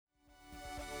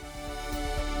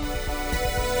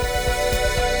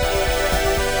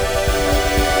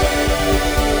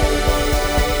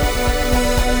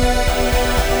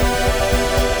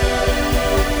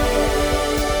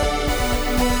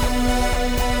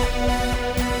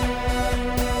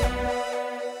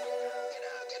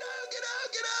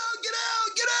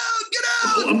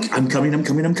I'm coming.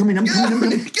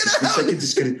 Get out.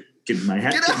 Just gonna get my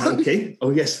hat. Get out. Okay. Oh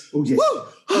yes. Woo.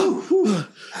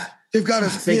 They've got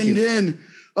us pinned in.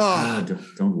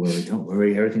 Don't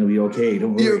worry. Everything will be okay.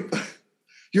 Don't worry.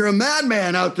 You're a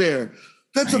madman out there.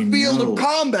 That's a field of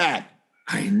combat.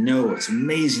 I know. It's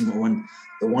amazing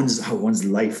how one's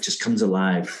life just comes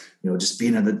alive. Just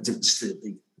being on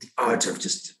the art of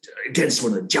just against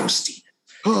one of the jousting,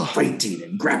 fighting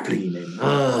and grappling and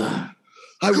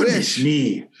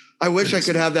I wish I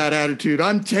could have that attitude.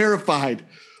 I'm terrified.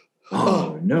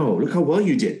 Oh no! Look how well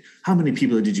you did. How many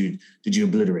people did you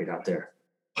obliterate out there?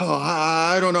 Oh,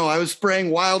 I don't know. I was spraying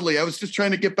wildly. I was just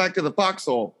trying to get back to the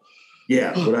foxhole.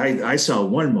 Yeah, but I saw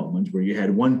one moment where you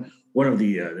had one of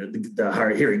the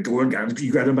hard-hearing guys.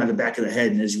 You grabbed him by the back of the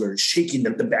head, and as you were shaking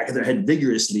the back of their head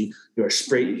vigorously, you were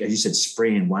spraying, as you said,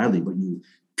 spraying wildly, but you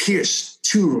pierced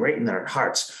two right in their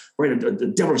hearts. Right, a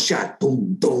double shot,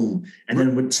 boom, boom, and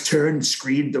then would turn,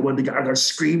 scream. The guy got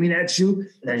screaming at you,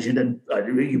 and then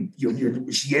you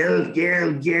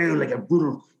yell like a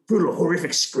brutal,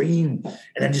 horrific scream, and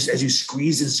then just as you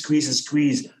squeeze,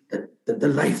 the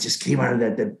life just came out of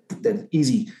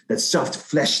that soft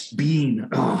flesh being.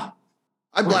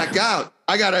 I blacked out.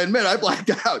 I gotta admit, I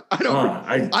blacked out.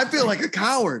 I feel like a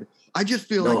coward. I just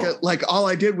feel like all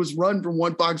I did was run from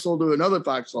one foxhole to another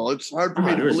foxhole. It's hard for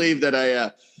me to believe that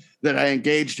I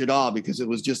engaged at all, because it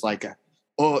was just like it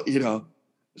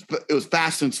was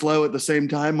fast and slow at the same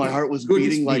time. My heart was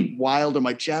beating like wild in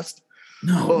my chest.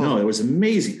 No, it was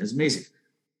amazing. It was amazing.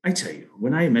 I tell you,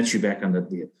 when I met you back on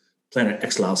the planet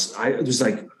X-Laos, it was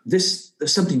like there's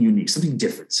something unique, something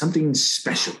different, something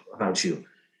special about you.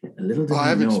 A little bit. I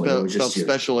haven't felt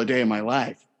special a day in my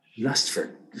life. Lust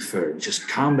for just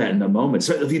combat in the moment.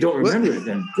 So if you don't remember it,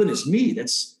 then goodness me,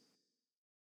 that's.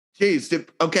 Jeez.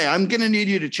 Okay, I'm going to need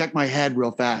you to check my head real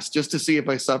fast just to see if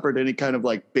I suffered any kind of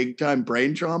like big time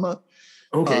brain trauma.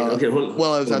 Okay.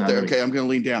 Well, I was out there. Okay, I'm going to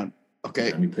lean down.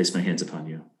 Okay. Let me place my hands upon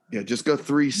you. Yeah, just go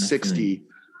 360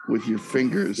 with your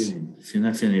fingers. If you're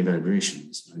not feeling any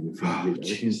vibrations,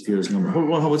 everything feels normal.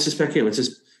 Hold on, what's this back here? What's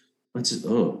this?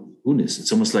 Oh, goodness.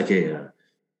 It's almost like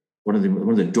one of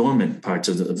the dormant parts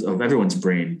of everyone's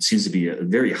brain seems to be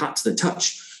very hot to the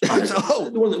touch. One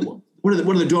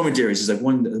of the dormant areas is like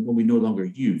one we no longer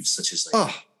use, such as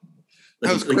like.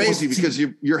 That was crazy because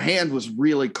your hand was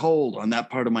really cold on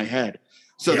that part of my head,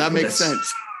 so that makes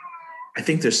sense. I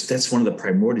think that's one of the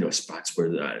primordial spots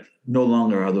where no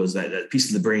longer are those that piece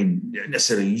of the brain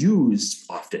necessarily used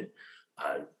often.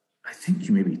 I think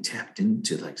you maybe tapped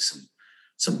into like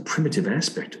some primitive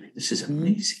aspect of it. This is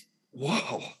amazing.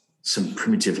 Wow. Some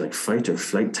primitive like fight or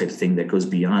flight type thing that goes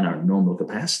beyond our normal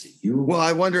capacity.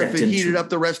 I wonder if it heated up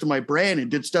the rest of my brain and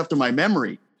did stuff to my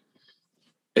memory.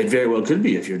 It very well could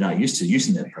be if you're not used to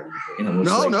using that part of your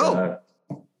brain. No.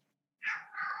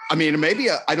 I mean, maybe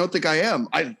I don't think I am.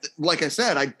 Like I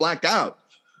said, I blacked out.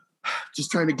 Just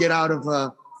trying to get out of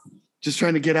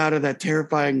that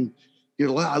terrifying.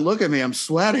 Look at me. I'm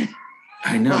sweating.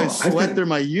 I know. I sweat through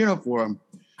my uniform.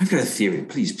 I've got a theory.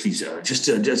 Please, just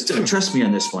trust me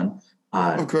on this one.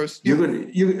 Of course.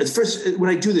 You're first when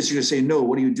I do this, you're gonna say, "No,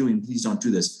 what are you doing? Please don't do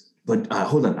this." But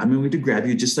hold on, I'm going to grab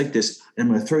you just like this, and I'm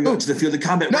going to throw you out to the field of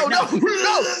combat. No.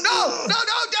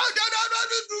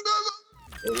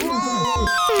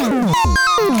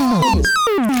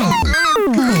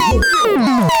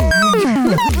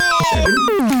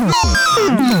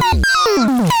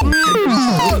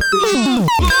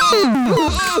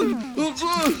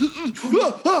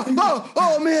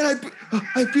 Oh man,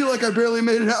 I feel like I barely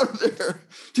made it out of there.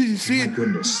 Did you see it? My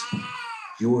goodness.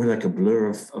 You were like a blur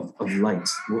of light.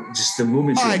 Just the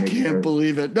moment you I can't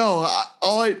believe it. No,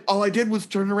 all I did was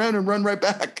turn around and run right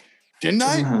back. Didn't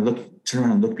I? Turn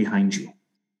around and look behind you.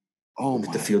 Look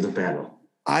at the field of battle.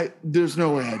 There's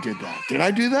no way I did that. Did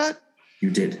I do that? You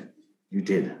did.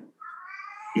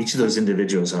 Each of those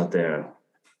individuals out there,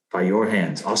 by your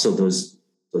hands, also those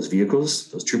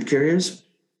vehicles, those troop carriers,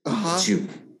 that's you.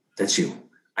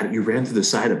 You ran through the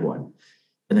side of one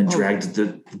and then dragged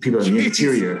the people in the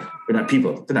interior. They're not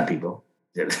people.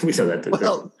 Yeah, we know that.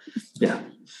 Well, yeah.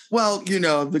 Well,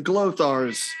 the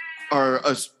Glothars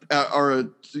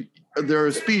they're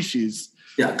a species.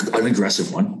 Yeah, an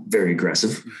aggressive one. Very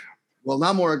aggressive. Well,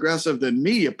 not more aggressive than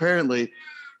me, apparently.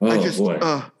 Oh, boy.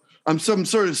 I'm some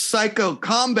sort of psycho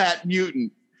combat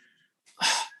mutant.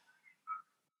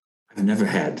 I've never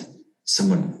had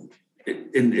someone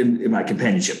in my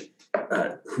companionship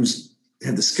who's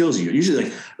had the skills you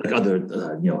usually like other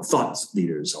thought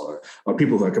leaders or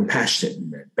people who are compassionate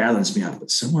and balance me out. But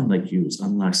someone like you has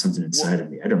unlocked something inside of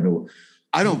me. I don't know.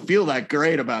 I don't feel that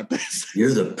great about this.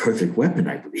 You're the perfect weapon,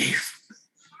 I believe.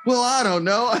 Well, I don't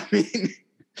know. I mean,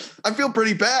 I feel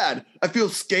pretty bad. I feel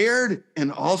scared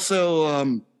and also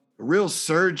a real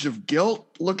surge of guilt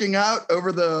looking out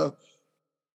over the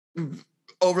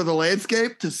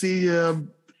landscape to see.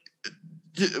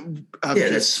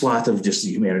 That swath of just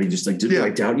humanity, just like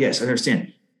wiped out. Yes, I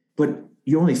understand. But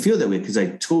you only feel that way because I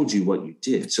told you what you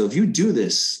did. So if you do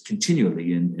this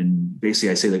continually and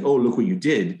basically I say like, oh, look what you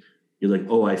did, you're like,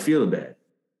 oh, I feel bad.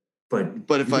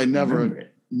 But if I never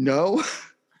know,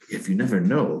 if you never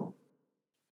know.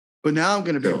 But now I'm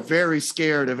going to be very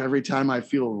scared of every time I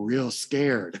feel real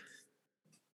scared.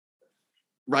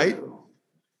 Right?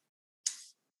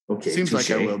 Okay. Seems like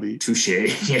I will be. Touche.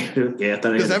 Yeah.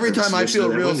 Because every time I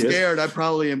feel real scared, I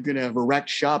probably am going to have a wrecked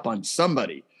shop on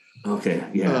somebody. Okay.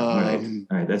 Yeah. All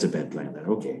right. That's a bad plan then.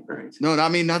 Okay. All right. No, I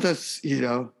mean, not this,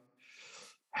 I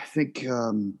think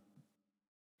I'm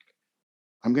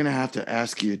going to have to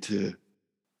ask you to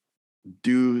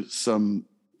do some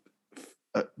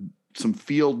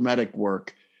field medic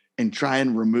work and try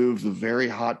and remove the very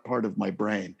hot part of my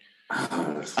brain.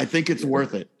 I think it's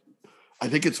worth it. I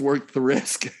think it's worth the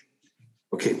risk.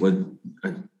 Okay. Well,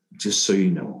 just so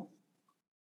you know,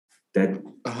 that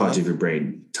part of your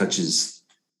brain touches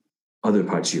other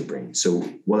parts of your brain. So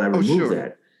while I remove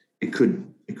that, it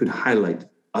could highlight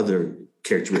other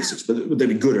characteristics, but would they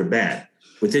be good or bad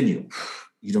within you?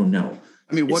 You don't know.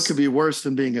 I mean, what could be worse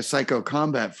than being a psycho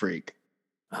combat freak?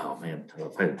 Oh man.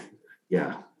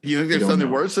 You think there's something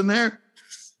worse in there?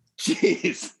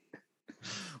 Jeez.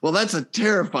 Well, that's a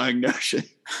terrifying notion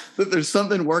that there's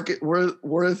something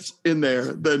worse in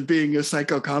there than being a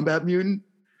psycho combat mutant.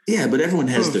 Yeah, but everyone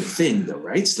has their thing though,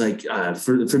 right? It's like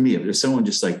for me, if someone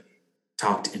just like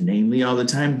talked inanely all the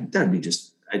time, it'd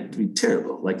be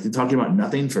terrible. Like they're talking about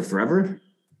nothing for forever.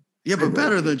 Yeah, but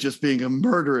better than just being a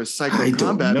murderous psycho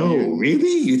combat mutant. mutant.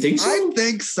 Really? You think so? I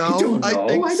think so. I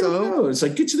don't know. It's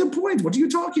like, get to the point. What are you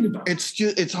talking about?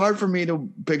 It's hard for me to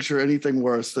picture anything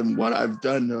worse than what I've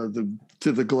done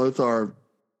to the Glothar,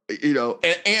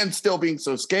 and still being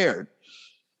so scared.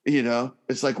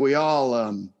 It's like we all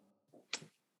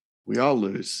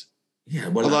lose. Yeah,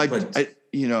 I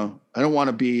don't want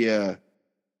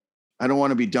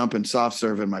to be dumping soft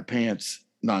serve in my pants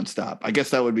nonstop. I guess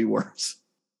that would be worse.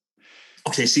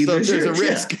 Okay, see, so there's a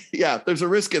risk. Yeah, there's a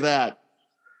risk of that.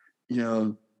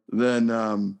 Then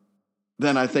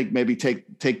I think maybe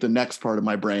take the next part of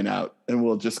my brain out, and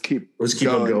we'll just keep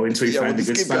on going until you find the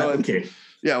good spot. Going. Okay.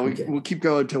 Yeah, we'll keep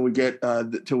going till we get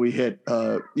till we hit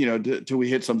till we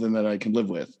hit something that I can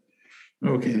live with.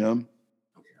 Okay. Okay,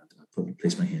 I'll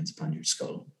place my hands upon your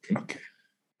skull. Okay.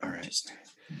 All right. Just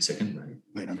a second.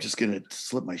 Wait, I'm just gonna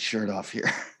slip my shirt off here.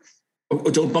 Oh,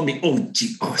 don't bump me. Oh,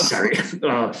 gee. Oh, sorry.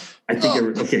 I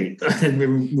think okay. I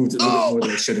moved it a little bit more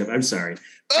than I should have. I'm sorry.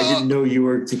 I didn't know you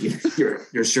were taking your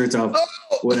shirts off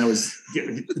when I was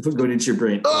going into your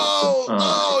brain. No.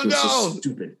 So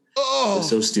stupid.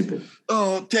 So stupid.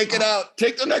 Oh, take it out.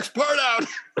 Take the next part out.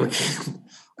 Okay.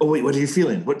 Oh, wait. What are you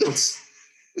feeling? What are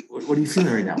you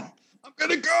feeling right now? I'm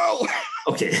gonna go.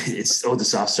 Okay. It's the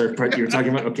soft serve part you were talking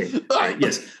about. Okay. All right.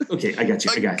 Yes. Okay. I got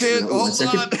you. Hold 1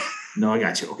 second. No, I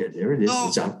got you. Okay, there it is.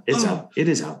 It's up. It's up. It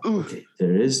is up. Okay,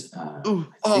 there it is. Took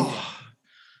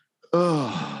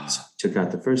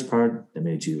out the first part that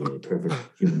made you a perfect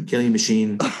human killing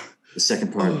machine. The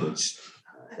second part, which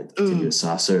had continuous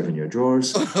soft serve in your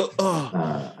drawers.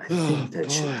 I think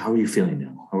that should. How are you feeling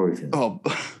now? How are we feeling?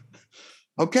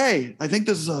 Okay. I think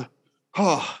this is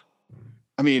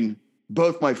I mean,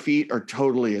 both my feet are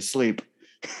totally asleep.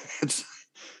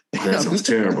 That sounds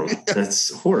terrible.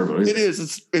 That's horrible. It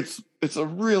is. It's a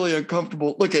really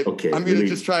uncomfortable. I'm going to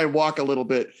just try and walk a little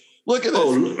bit. Look at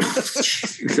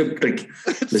this.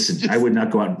 Listen, I would not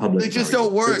go out in public. They just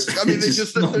don't work.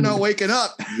 They're not waking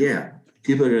up. Yeah.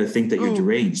 People are going to think that you're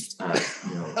deranged,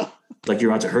 like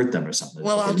you're out to hurt them or something.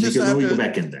 Well, I'll just have to go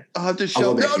back in there. I'll have to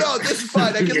show. No, this is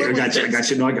fine. I got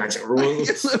you. No, I got you.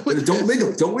 Don't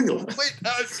wiggle. Don't wiggle. Wait.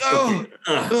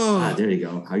 There you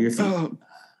go. How you're feeling?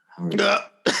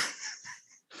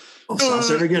 Soft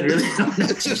serve again, really?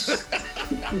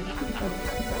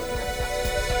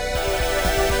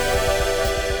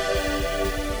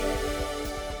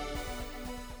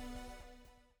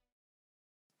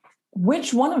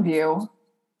 Which one of you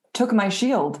took my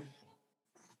shield?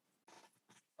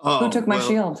 Who took my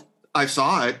shield? I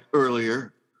saw it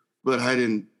earlier, but I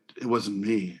didn't. It wasn't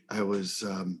me. It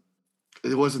wasn't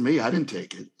me. I didn't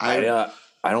take it. I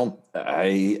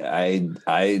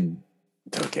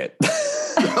took it.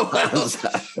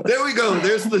 There we go.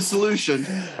 There's the solution.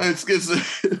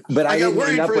 But I got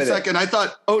worried for a second. I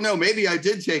thought, oh no, maybe I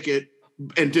did take it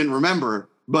and didn't remember,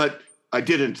 but I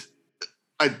didn't.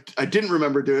 I didn't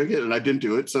remember doing it, and I didn't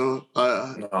do it. So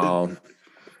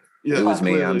Yeah, it was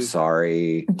me. clearly. I'm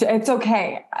sorry. It's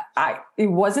okay. It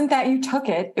wasn't that you took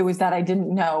it. It was that I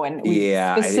didn't know. And we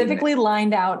specifically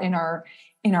lined out in our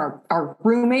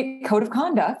roommate code of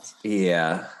conduct.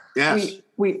 Yeah. Yes.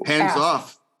 We hands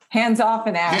off. Hands off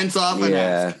and ask. Hands off and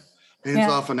ask.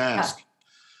 Hands off and ask.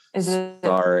 Is it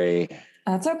sorry?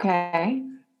 That's okay.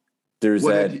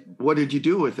 What did you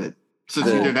do with it? Since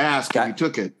you didn't ask and you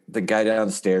took it. The guy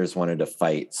downstairs wanted to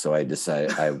fight, so I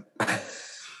decided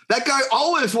That guy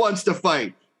always wants to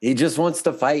fight. He just wants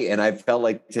to fight, and I felt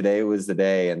like today was the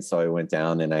day, and so I went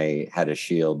down and I had a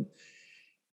shield.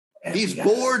 He's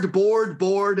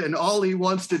bored, and all he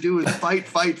wants to do is fight.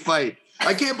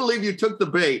 I can't believe you took the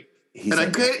bait.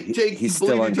 He's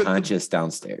still unconscious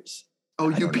downstairs. Oh,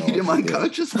 you beat him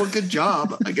unconscious? Well, good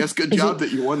job. I guess good job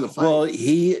that you won the fight. Well,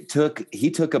 he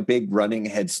took a big running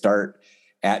head start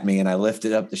at me, and I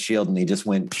lifted up the shield, and he just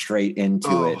went straight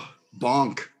into it.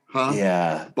 Bonk. Huh?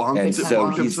 Yeah. Bonk. And so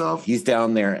himself. He's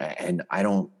down there, and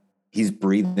he's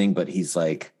breathing, but he's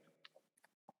like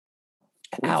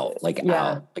out,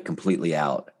 completely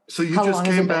out. So you just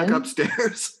came back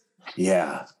upstairs?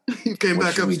 Yeah. You came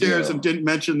back upstairs and didn't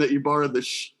mention that you borrowed the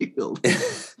shield.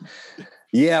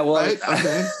 Yeah, well, right?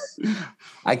 Okay.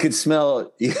 I could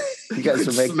smell you guys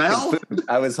were making food.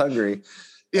 I was hungry.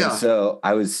 Yeah. And so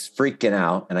I was freaking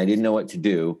out, and I didn't know what to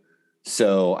do.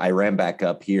 So I ran back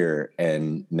up here,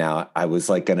 and now I was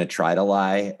like going to try to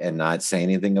lie and not say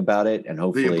anything about it. And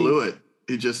hopefully you blew it.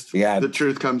 You just, the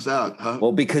truth comes out, huh?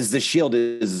 Well, because the shield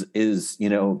is he's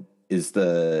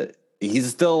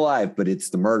still alive, but it's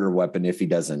the murder weapon if he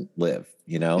doesn't live,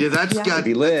 Yeah, if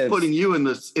he lives, that's putting you in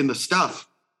the stuff.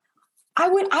 I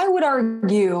would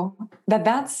argue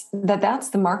that's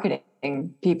the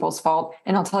marketing people's fault.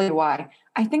 And I'll tell you why.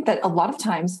 I think that a lot of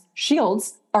times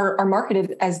shields are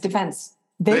marketed as defense.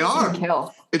 They are. Can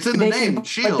kill. It's in the name,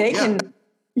 shield. But they can.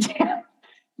 Yeah,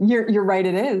 you're right.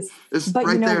 It is. It's but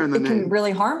right there in the name. Can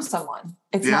really harm someone.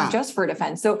 It's not just for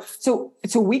defense. So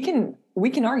we can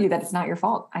argue that it's not your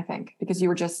fault. I think because he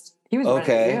was running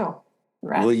to you.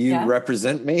 Right. Will you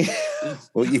represent me?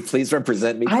 Will you please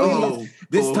represent me?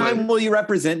 This time, will you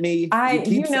represent me? I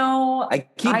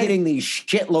keep getting these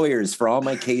shit lawyers for all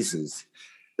my cases.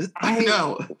 I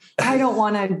know. I don't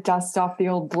want to dust off the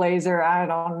old blazer. I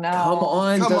don't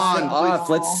know. Come on, off.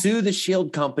 Let's sue the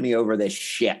Shield company over this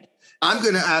shit. I'm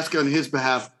going to ask on his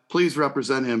behalf. Please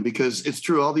represent him because it's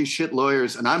true. All these shit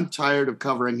lawyers, and I'm tired of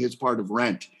covering his part of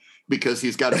rent. Because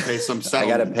he's got to pay some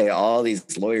settlement. I got to pay all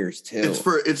these lawyers too.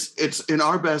 It's in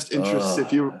our best interest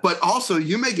but also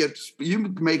you may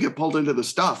get pulled into the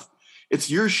stuff. It's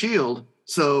your shield,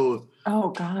 so.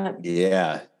 Oh God.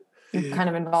 Yeah. You're kind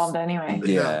of involved anyway.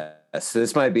 Yeah. So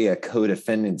this might be a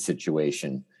co-defendant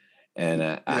situation, and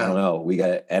I don't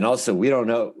know. And also we don't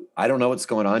know. I don't know what's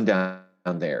going on down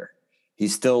there.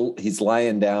 He's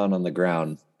lying down on the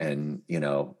ground, and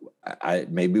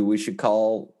maybe we should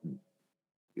call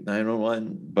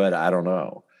 911, but I don't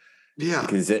know. Yeah.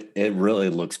 Because it really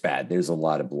looks bad. There's a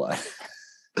lot of blood.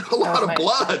 A lot of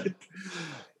blood.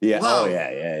 Yeah. Wow. Oh,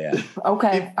 yeah.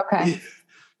 Okay.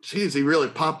 Jeez, he really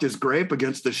popped his grape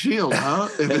against the shield, huh?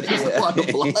 If it's just a lot of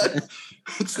blood.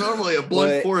 It's normally a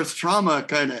blunt force trauma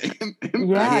kind of impact.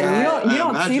 Yeah, you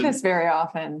don't see this very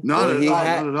often. Not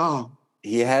at all.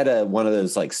 He had one of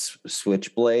those like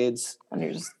switchblades. And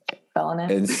you're just fell in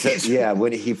it. And so,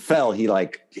 when he fell, he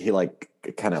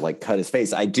kind of cut his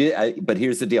face. But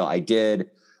here's the deal. I did,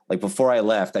 before I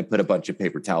left, I put a bunch of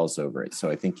paper towels over it.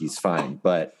 So I think he's fine.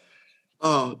 But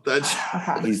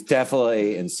he's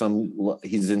definitely in some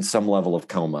level of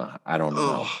coma. I don't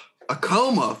know. A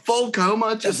coma, full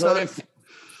coma.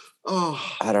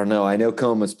 I don't know. I know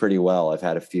comas pretty well. I've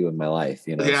had a few in my life,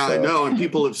 Yeah, so. I know. And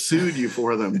people have sued you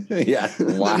for them. Yeah.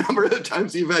 The number of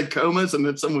times you've had comas and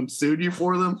then someone sued you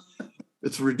for them.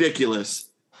 It's ridiculous.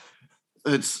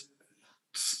 It's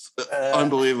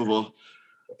unbelievable.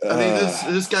 I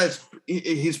mean, this guy's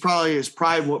his pride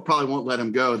probably won't let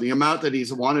him go. The amount that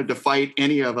he's wanted to fight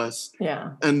any of us.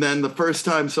 Yeah. And then the first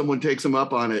time someone takes him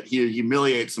up on it, he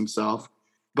humiliates himself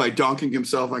by donking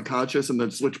himself unconscious and then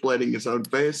switchblading his own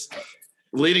face,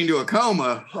 leading to a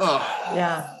coma. Oh.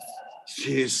 Yeah.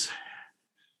 Jeez.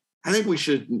 I think we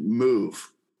should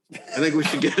move. I think we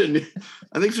should get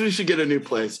a new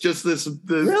place. Just this.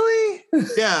 Really?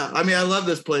 Yeah. I mean, I love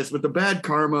this place, but the bad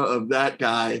karma of that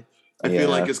guy, I feel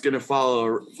like it's going to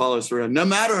follow us around. No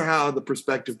matter how the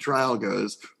prospective trial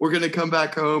goes, we're going to come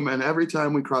back home, and every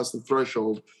time we cross the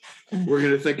threshold, we're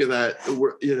going to think of that.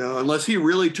 Unless he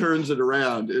really turns it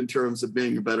around in terms of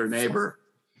being a better neighbor.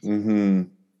 Mm-hmm.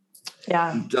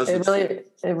 Yeah.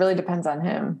 It really depends on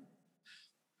him.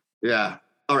 Yeah.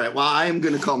 All right. Well, I am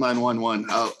going to call 911.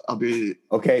 I'll be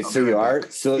okay. So you are.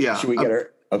 So yeah. Should we get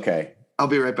her? Okay. I'll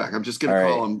be right back. I'm just going to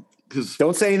call him because.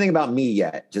 Don't say anything about me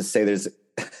yet. Just say there's.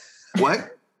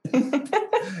 What?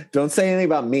 Don't say anything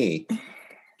about me.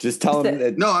 Just tell him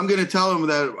that. No, I'm going to tell him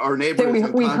that our neighbor is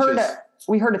unconscious.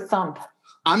 We heard a thump.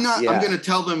 I'm not. Yeah. I'm going to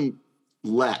tell them.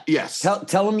 Yes.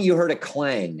 Tell them you heard a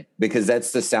clang because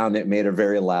that's the sound that made a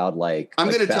very loud I'm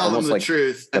going to tell them the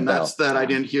truth, and that's that I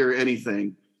didn't hear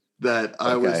anything. That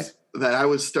I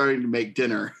was starting to make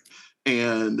dinner,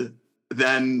 and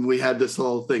then we had this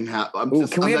whole thing happen.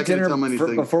 Can we have dinner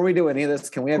before we do any of this?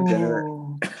 Can we have dinner?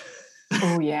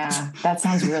 Oh yeah, that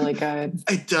sounds really good.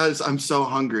 It does. I'm so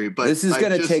hungry, but this is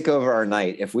going to take over our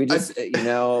night. If we just,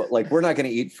 we're not going to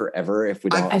eat forever if we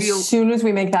don't. As soon as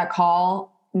we make that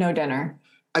call, no dinner.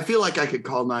 I feel like I could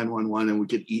call 911 and we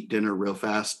could eat dinner real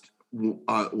fast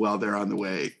while they're on the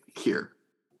way here.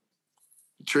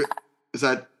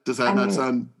 Does that not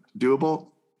sound doable?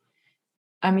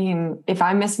 I mean, if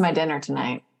I miss my dinner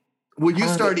tonight. Well, you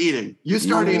start eating. You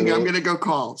start eating. I'm going to go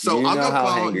call. So I'll go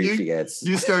call. She gets.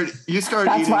 You start That's eating.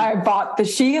 That's why I bought the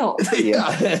shield.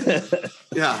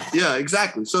 Yeah,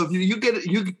 exactly. So if you get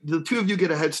the two of you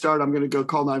get a head start, I'm going to go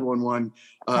call 911.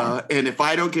 And if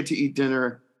I don't get to eat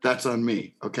dinner, that's on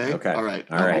me. Okay. All right.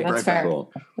 That's fair.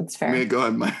 Cool. That's fair. I'm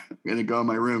going to go in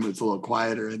my room. It's a little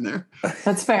quieter in there.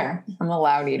 That's fair. I'm a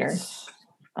loud eater.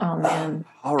 Oh man.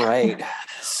 All right.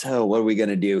 So what are we going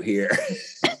to do here?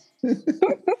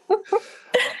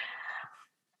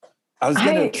 I was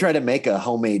going to try to make a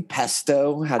homemade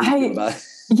pesto. How do you feel about it?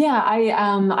 Yeah,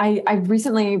 I've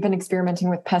recently been experimenting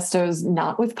with pestos,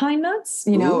 not with pine nuts,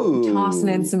 tossing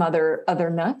in some other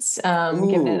nuts,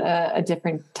 giving it a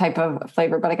different type of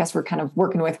flavor, but I guess we're kind of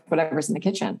working with whatever's in the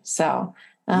kitchen. So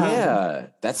yeah,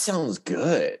 that sounds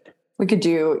good. We could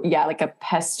do, like a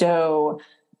pesto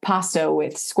pasta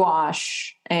with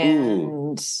squash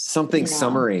and something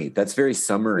summery. That's very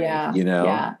summery, Yeah.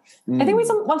 Mm. I think we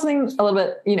want something a little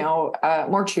bit,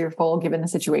 more cheerful given the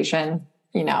situation.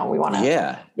 We want to.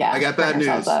 Yeah. I got bad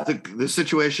news. The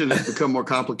situation has become more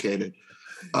complicated.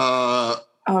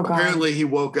 Apparently he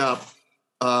woke up,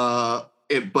 but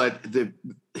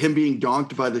him being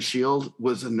donked by the shield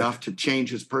was enough to change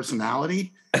his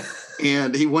personality.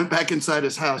 And he went back inside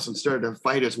his house and started to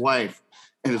fight his wife.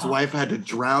 And his wife had to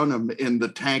drown him in the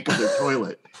tank of their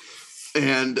toilet.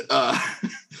 And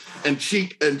she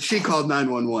called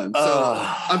 911. So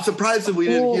I'm surprised that we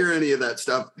didn't hear any of that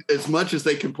stuff. As much as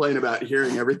they complain about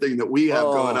hearing everything that we have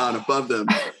going on above them,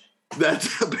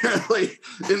 that's apparently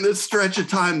in this stretch of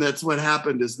time, that's what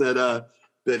happened. Is that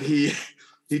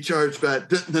he charged back.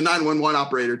 The 911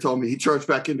 operator told me he charged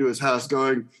back into his house,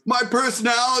 going, "My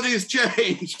personality's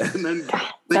changed." And then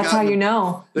that's how you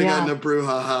know they got in a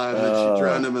brouhaha, and then she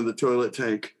drowned him in the toilet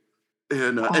tank.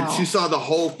 And she saw the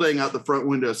whole thing out the front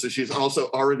window, so she's also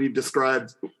already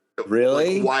described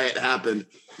why it happened.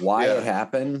 It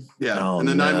happened? Yeah. Oh, and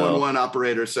the 911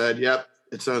 operator said, "Yep,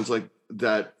 it sounds like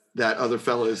that other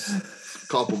fellow is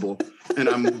culpable, and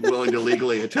I'm willing to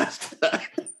legally attest to that."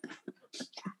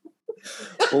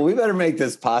 Well, we better make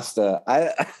this pasta.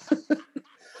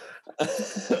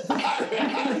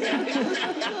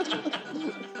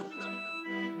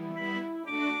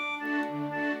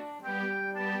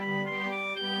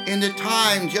 In the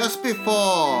time just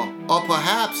before, or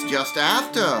perhaps just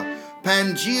after,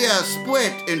 Pangea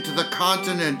split into the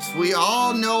continents we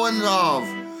all know and love.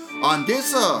 On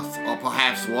this earth, or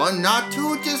perhaps one not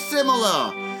too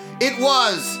dissimilar, it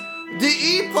was the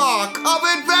Epoch of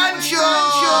Adventure!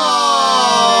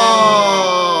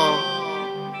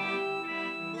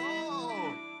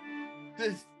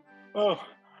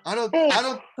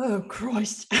 Oh,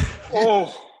 Christ.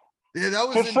 Yeah, that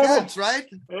was intense, right?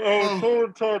 So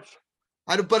intense.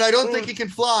 But I don't think he can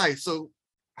fly. So,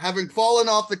 having fallen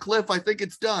off the cliff, I think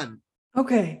it's done.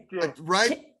 Okay.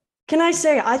 Right? Can I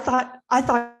say I thought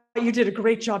you did a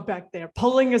great job back there,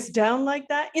 pulling us down like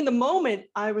that. In the moment,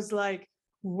 I was like,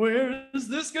 "Where is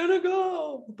this gonna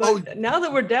go?" But now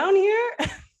that we're down here,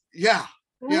 yeah.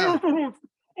 Oh,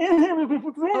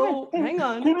 hang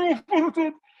on.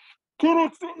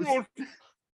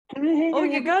 Oh,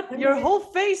 you got your whole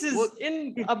face is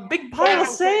in a big pile of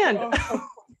sand.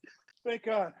 Thank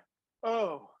God.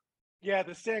 Oh, yeah,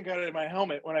 the sand got in my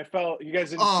helmet when I fell. You guys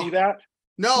didn't see that?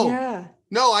 No. Yeah.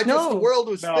 No, the world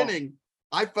was spinning.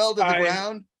 I fell to the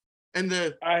ground, and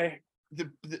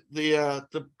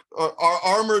our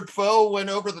armored foe went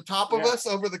over the top of us,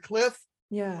 over the cliff.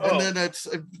 Yeah. And then it's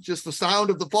just the sound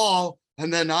of the fall,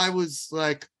 and then I was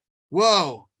like,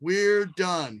 "Whoa, we're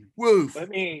done." Woof. Let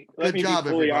me be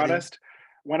fully honest.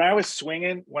 When I was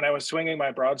swinging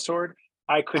my broadsword,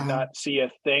 I could not see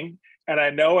a thing. And I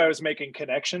know I was making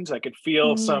connections. I could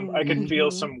feel some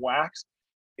wax.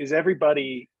 Is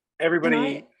everybody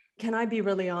Can I be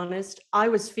really honest? I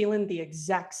was feeling the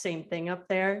exact same thing up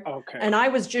there. Okay. And I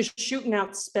was just shooting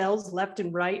out spells left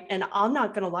and right. And I'm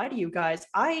not gonna lie to you guys.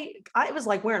 I was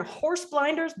like wearing horse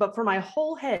blinders, but for my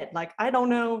whole head. Like I don't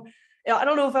know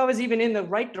if I was even in the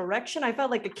right direction. I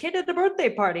felt like a kid at a birthday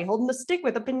party holding the stick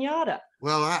with a piñata.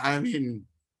 Well, I mean,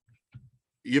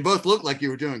 you both looked like you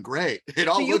were doing great. It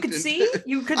all so you could see.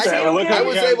 You could see. I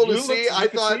was able to see. I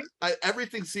thought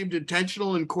everything seemed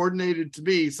intentional and coordinated to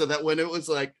me, so that when it was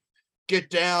like,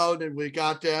 get down, and we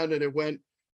got down, and it went,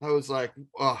 I was like,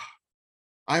 oh,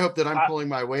 I hope that I'm pulling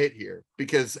my weight here,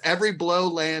 because every blow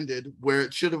landed where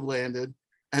it should have landed,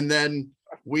 and then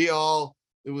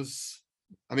it was.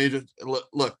 I mean,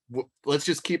 look, let's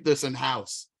just keep this in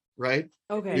house. Right.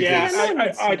 Okay. Yeah,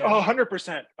 I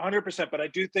 100%. But I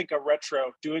do think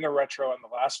doing a retro on the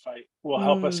last fight will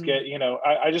help us get,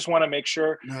 I just want to make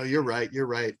sure. No, you're right.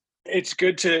 It's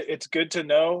good to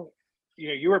know,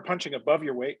 you were punching above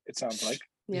your weight. It sounds like.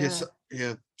 Yeah.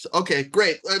 Yeah. So, okay,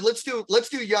 great. Let's do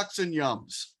yucks and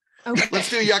yums. Okay. Let's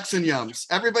do yucks and yums.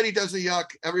 Everybody does a yuck.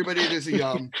 Everybody does a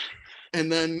yum,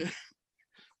 and then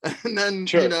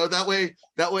sure. that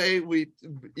way we,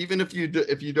 even if you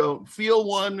don't feel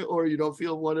one, or you don't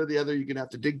feel one or the other, you're gonna have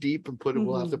to dig deep and put it.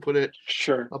 We'll have to put it.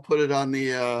 Sure. I'll put it on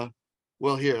the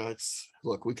here.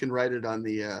 Look, we can write it on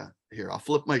the here. I'll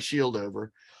flip my shield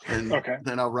over, and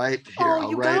then I'll write here.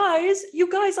 You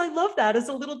guys, I love that as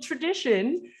a little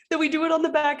tradition that we do it on the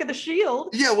back of the shield.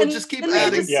 Yeah, we'll just keep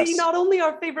adding. See not only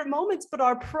our favorite moments, but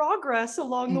our progress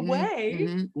along the way.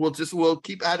 Mm-hmm. We'll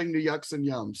keep adding the yucks and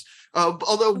yums.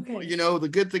 Although the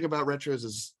good thing about retros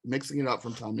is mixing it up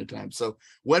from time to time. So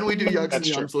when we do yucks and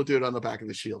yums, we'll do it on the back of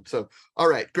the shield. So all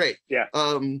right, great. Yeah.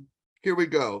 Here we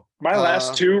go. My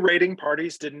last two raiding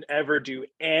parties didn't ever do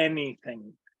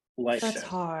anything like that. That's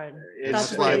hard.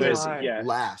 That's why really there's hard.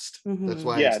 last. Mm-hmm. That's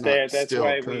why that's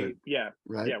why current.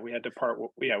 We had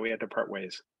to part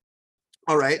ways.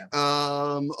 All right.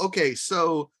 Yeah. Okay,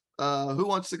 so who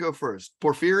wants to go first?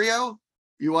 Porfirio,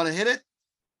 you want to hit it?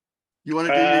 You want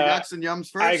to do your yucks and yums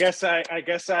first? I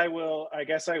guess I will.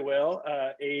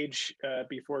 Age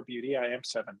before beauty. I am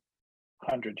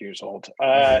 700 years old.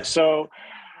 So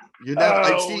you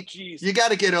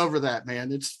got to get over that,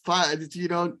 man. It's fine. You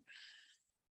don't.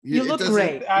 You look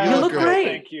great. You look great.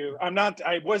 Thank you.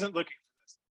 I wasn't looking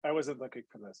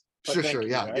for this. Sure.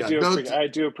 Yeah. I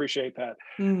do appreciate that.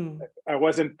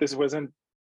 This wasn't,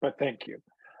 but thank you.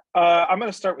 I'm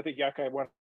going to start with a yuck. I want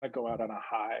to go out on a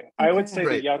high. Okay. I would say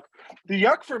the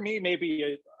yuck for me,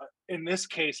 maybe in this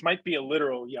case, might be a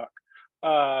literal yuck.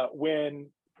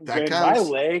 When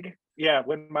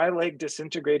my leg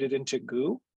disintegrated into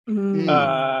goo,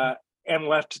 and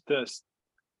left the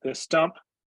stump,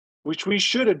 which we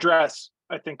should address,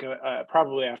 I think,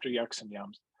 probably after yucks and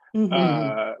yums.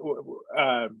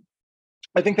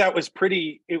 I think that was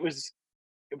it was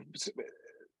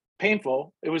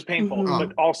painful. It was painful,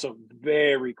 but also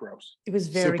very gross. It was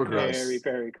very gross. Very,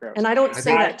 very gross. And I don't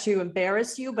say that to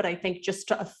embarrass you, but I think just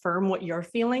to affirm what you're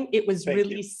feeling, it was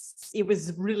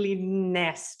really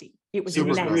nasty. It was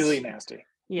really nasty.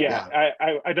 Yeah.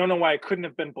 I don't know why I couldn't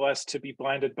have been blessed to be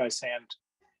blinded by sand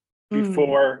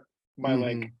before my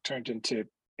leg turned into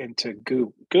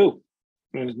goo.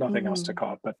 There's nothing else to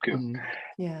call it but goo.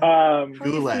 Yeah. How are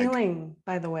you feeling,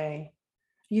 by the way?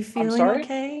 You feeling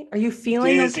okay? Are you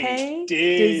feeling okay?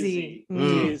 Dizzy.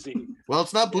 Well,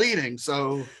 it's not bleeding,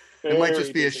 so it might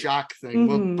just be a shock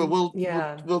thing. But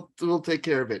we'll take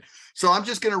care of it. So I'm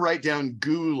just gonna write down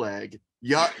goo leg.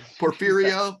 Yuck,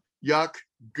 Porfirio, yuck,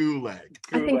 goo leg.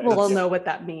 I think we'll all know what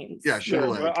that means. Yeah, sure.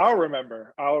 Well, I'll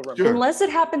remember. Sure. Unless it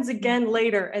happens again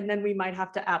later, and then we might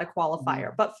have to add a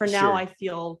qualifier. But for now, I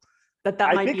feel that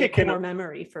might be a core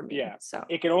memory for me. Yeah. So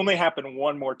it can only happen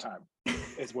one more time.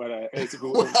 Is what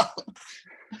we'll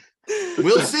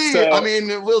see. So, I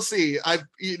mean, we'll see.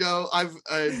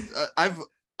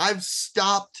 I've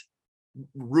stopped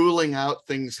ruling out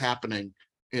things happening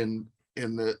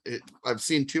I've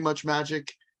seen too much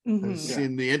magic. I've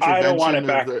seen the intervention. I don't want it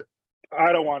back.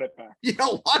 I don't want it back. You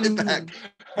don't want it back.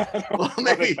 Well,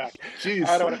 maybe. Jeez.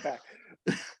 I don't want it back.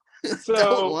 So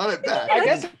don't want it back. I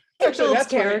guess actually that's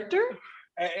character.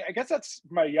 I guess that's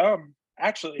my yum.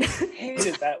 Actually,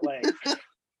 hated that leg.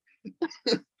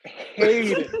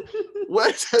 Hated.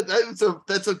 What?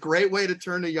 That's a great way to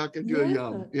turn a yuck into a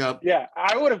yum. Yeah. Yeah,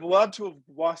 I would have loved to have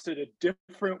lost it a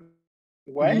different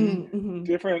way.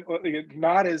 Different,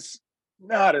 not as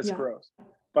gross.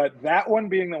 But that one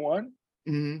being the one.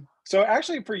 So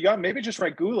actually, for yum, maybe just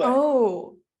write gulag.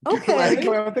 Oh, Okay. I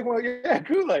think, well, yeah,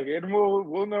 gulag, and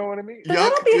we'll know what I mean.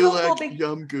 Yuck, gulag,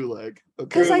 yum, gulag.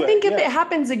 Because I think if it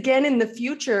happens again in the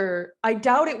future, I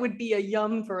doubt it would be a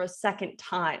yum for a second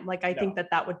time. Like I think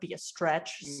that would be a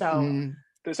stretch. So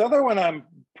this other one I'm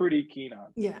pretty keen on.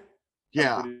 Yeah.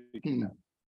 Yeah.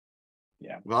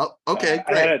 Yeah. Well, okay,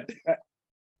 great.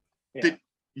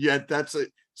 That's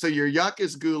it. So your yuck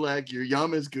is gulag, your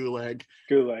yum is gulag.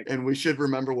 Gulag. And we should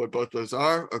remember what both those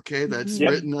are. Okay, that's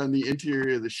written on the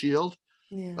interior of the shield.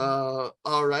 Yeah.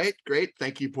 All right, great.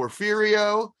 Thank you,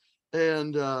 Porfirio.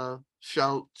 And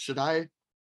should I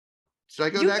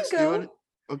go next? Okay.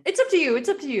 It's up to you. It's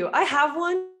up to you. I have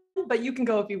one, but you can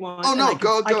go if you want. Oh no,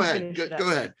 go ahead.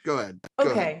 Go ahead.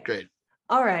 Okay. Great.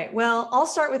 All right. Well, I'll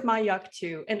start with my yuck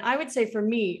too. And I would say for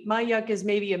me, my yuck is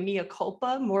maybe a mea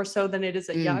culpa more so than it is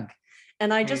a yuck.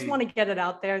 And I just want to get it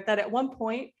out there that at one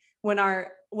point when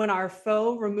our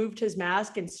foe removed his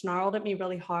mask and snarled at me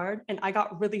really hard, and I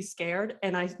got really scared,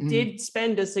 and I did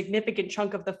spend a significant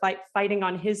chunk of the fight fighting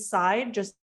on his side,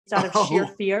 just out of sheer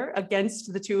fear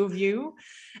against the two of you.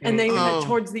 And then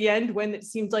towards the end, when it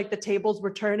seemed like the tables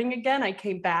were turning again, I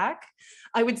came back.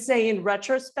 I would say in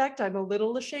retrospect, I'm a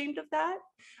little ashamed of that,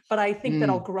 but I think that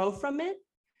I'll grow from it.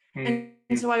 And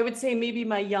so I would say maybe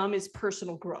my yum is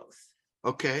personal growth.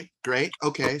 Okay, great.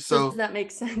 Okay, so does that make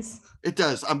sense? It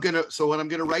does. When I'm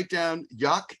gonna write down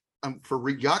yuck, for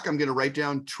yuck, I'm gonna write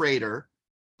down traitor.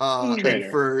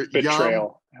 And for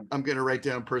betrayal, yum, I'm gonna write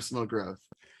down personal growth.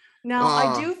 Now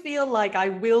I do feel like I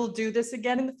will do this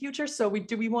again in the future. So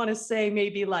we want to say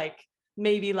maybe like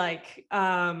maybe like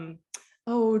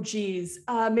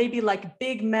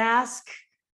big mask,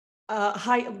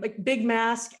 big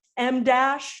mask M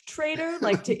dash trader,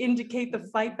 like to indicate the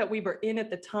fight that we were in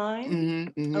at the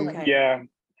time. Okay. Yeah.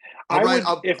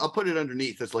 I'll put it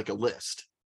underneath as like a list.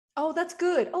 Oh, that's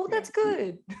good. Oh, that's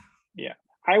good. Yeah.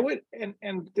 I would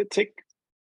and take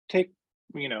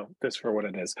this for what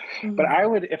it is. But I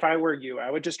would, if I were you,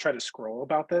 I would just try to scroll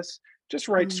about this. Just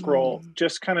write scroll,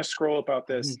 just kind of scroll about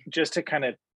this, just to kind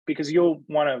of, because you'll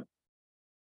want to,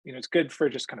 it's good for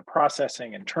just kind of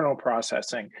processing, internal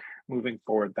processing, moving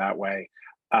forward that way.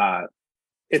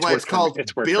 It's called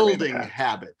building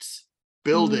habits.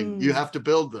 Building, you have to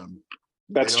build them.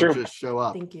 That's true. Just show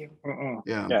up. Thank you.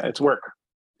 Yeah, it's work.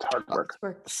 It's hard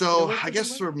work. So I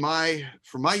guess for my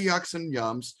yucks and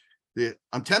yums,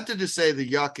 I'm tempted to say the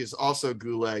yuck is also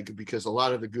gulag because a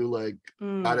lot of the gulag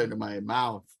got into my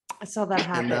mouth. I saw that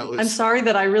happen. I'm sorry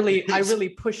that I really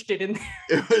pushed it in there.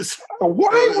 It was.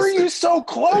 Why were you so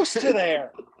close to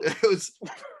there? It was.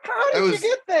 How did you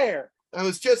get there? I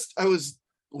was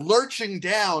lurching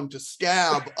down to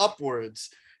scab upwards,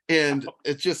 and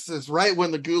it just is right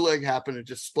when the gulag happened, it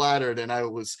just splattered, and I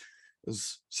was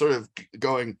sort of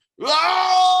going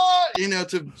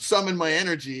to summon my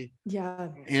energy. Yeah.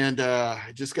 And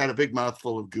I just got a big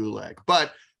mouthful of gulag.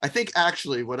 But I think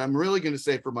actually what I'm really going to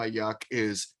say for my yuck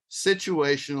is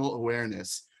situational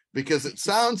awareness, because it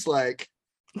sounds like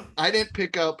I didn't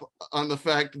pick up on the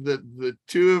fact that the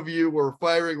two of you were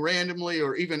firing randomly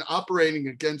or even operating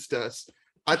against us.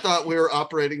 I thought we were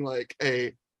operating like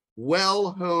a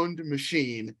well-honed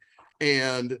machine.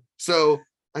 And so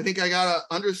I think I got to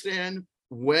understand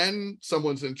when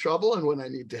someone's in trouble and when I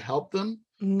need to help them.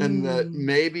 And that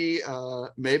maybe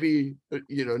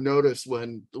notice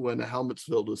when a helmet's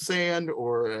filled with sand,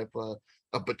 or if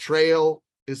a betrayal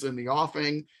is in the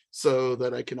offing, so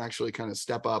that I can actually kind of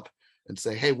step up and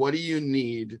say, hey, what do you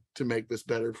need to make this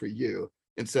better for you?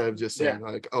 Instead of just saying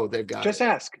like, oh, they've got just it.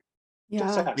 Ask. Yeah.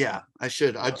 Just ask. Yeah, I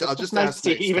should. I'll just nice ask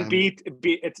to next even time.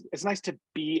 it's nice to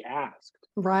be asked.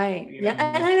 Right. Yeah.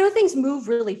 And I know things move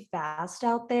really fast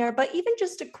out there, but even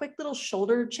just a quick little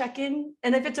shoulder check-in,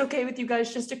 and if it's okay with you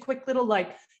guys, just a quick little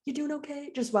like, you doing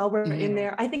okay? Just while we're in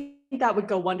there, I think that would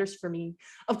go wonders for me.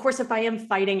 Of course, if I am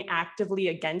fighting actively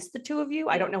against the two of you,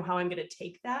 I don't know how I'm going to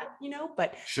take that,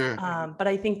 but sure. But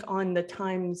I think on the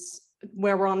times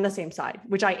where we're on the same side,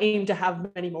 which I aim to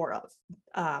have many more of,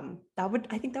 I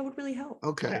think that would really help.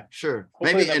 Okay, sure.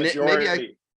 Hopefully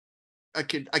Maybe I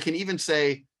can even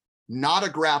say, not a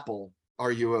grapple,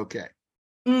 are you okay?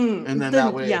 And then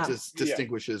that way it just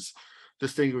distinguishes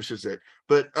it.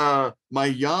 But my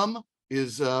yum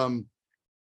is that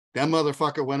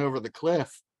motherfucker went over the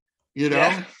cliff, so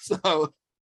that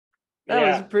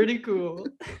was pretty cool.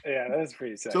 Yeah, that was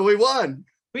pretty sick. So we won.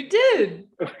 We did.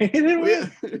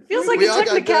 It feels like a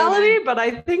technicality, but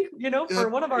I think, for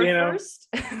one of our first.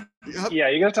 Yeah,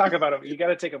 you got to talk about it. You got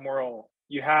to take a moral.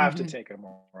 You have to take a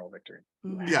moral victory.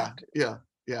 Yeah.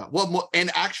 Well,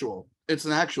 it's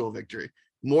an actual victory.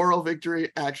 Moral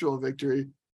victory, actual victory,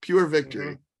 pure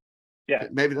victory. Yeah.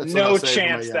 Maybe that's no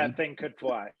chance that thing could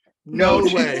fly. No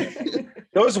way.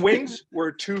 Those wings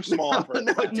were too small.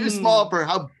 Too small for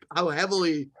how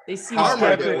heavily they seem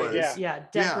armored decorative. it was. Yeah,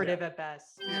 decorative at best.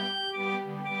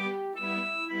 Yeah.